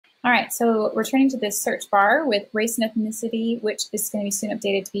All right, so returning to this search bar with race and ethnicity, which is going to be soon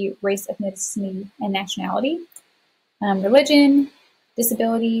updated to be race, ethnicity, and nationality. Religion,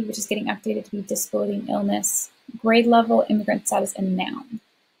 disability, which is getting updated to be disability and illness, grade level, immigrant status, and noun.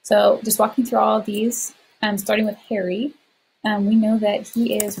 So just walking through all of these, starting with Harry, we know that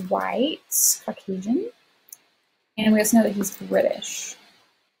he is white, Caucasian, and we also know that he's British.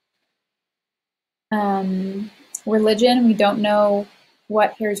 Religion, we don't know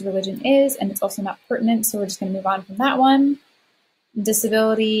what Harry's religion is, and it's also not pertinent, so we're just going to move on from that one.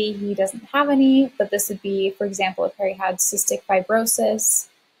 Disability, he doesn't have any, but this would be, for example, if Harry had cystic fibrosis,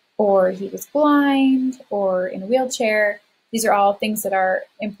 or he was blind, or in a wheelchair. These are all things that are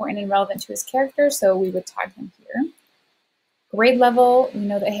important and relevant to his character, so we would tag him here. Grade level, we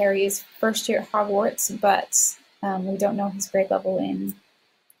know that Harry is first year at Hogwarts, but we don't know his grade level in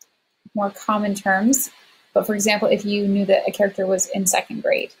more common terms. But for example, if you knew that a character was in second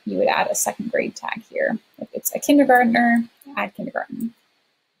grade, you would add a second grade tag here. If it's a kindergartner, add kindergarten.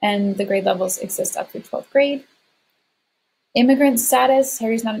 And the grade levels exist up through 12th grade. Immigrant status,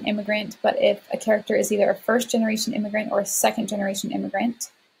 Harry's not an immigrant, but if a character is either a first-generation immigrant or a second-generation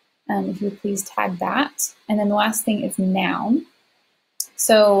immigrant, if you would please tag that. And then the last thing is noun.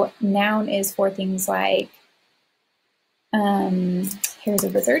 So noun is for things like, Harry's a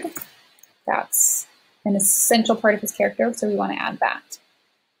wizard. That's an essential part of his character, so we want to add that.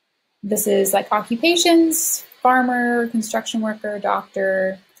 This is like occupations, farmer, construction worker,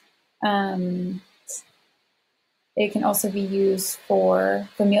 doctor. It can also be used for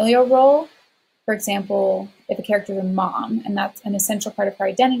familial role. For example, if a character is a mom, and that's an essential part of her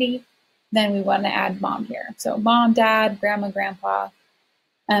identity, then we want to add mom here. So mom, dad, grandma, grandpa.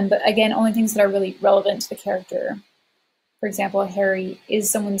 But again, only things that are really relevant to the character. For example, Harry is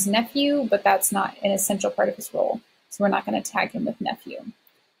someone's nephew, but that's not an essential part of his role. So we're not going to tag him with nephew.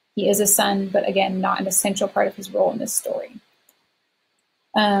 He is a son, but again, not an essential part of his role in this story.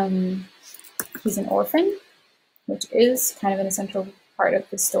 He's an orphan, which is kind of an essential part of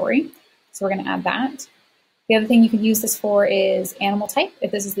the story. So we're going to add that. The other thing you could use this for is animal type. If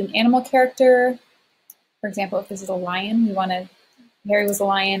this is an animal character, for example, if this is a lion, we want to, Harry was a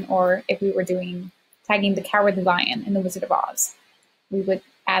lion, or if we were doing tagging the Cowardly Lion in The Wizard of Oz, we would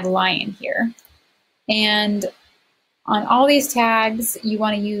add lion here. And on all these tags, you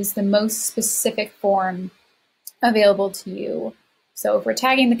want to use the most specific form available to you. So if we're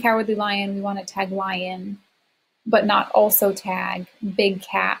tagging the Cowardly Lion, we want to tag lion, but not also tag big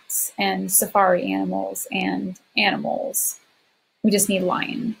cats and safari animals and animals. We just need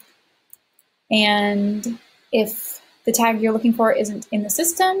lion. And if the tag you're looking for isn't in the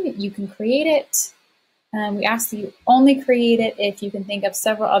system, you can create it. We ask that you only create it if you can think of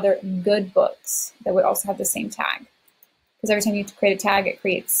several other good books that would also have the same tag. Because every time you create a tag, it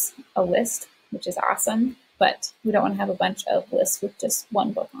creates a list, which is awesome, but we don't want to have a bunch of lists with just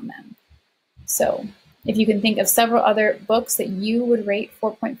one book on them. So if you can think of several other books that you would rate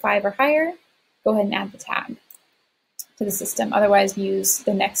 4.5 or higher, go ahead and add the tag to the system. Otherwise, use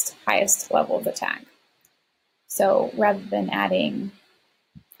the next highest level of the tag. So rather than adding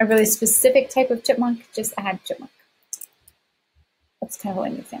a really specific type of chipmunk, just add chipmunk. That's kind of a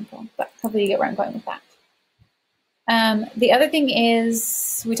lame example, but hopefully you get where I'm going with that. The other thing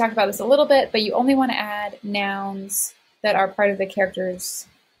is, we talked about this a little bit, but you only want to add nouns that are part of the character's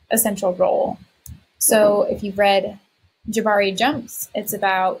essential role. So if you've read Jabari Jumps, it's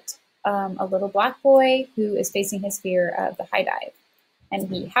about a little black boy who is facing his fear of the high dive. And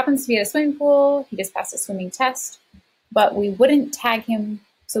he happens to be at a swimming pool, he just passed a swimming test, but we wouldn't tag him.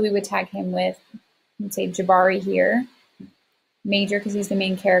 So we would tag him with, let's say, Jabari here. Major, because he's the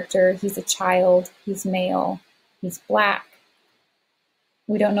main character. He's a child. He's male. He's black.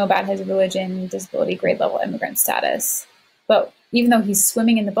 We don't know about his religion, disability, grade level, immigrant status. But even though he's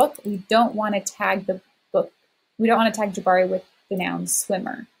swimming in the book, we don't want to tag the book. We don't want to tag Jabari with the noun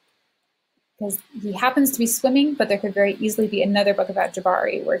swimmer. Because he happens to be swimming, but there could very easily be another book about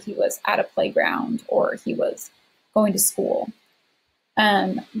Jabari where he was at a playground or he was going to school.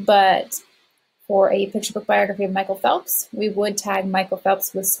 But for a picture book biography of Michael Phelps, we would tag Michael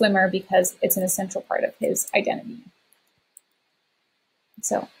Phelps with swimmer because it's an essential part of his identity.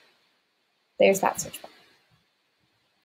 So there's that search bar.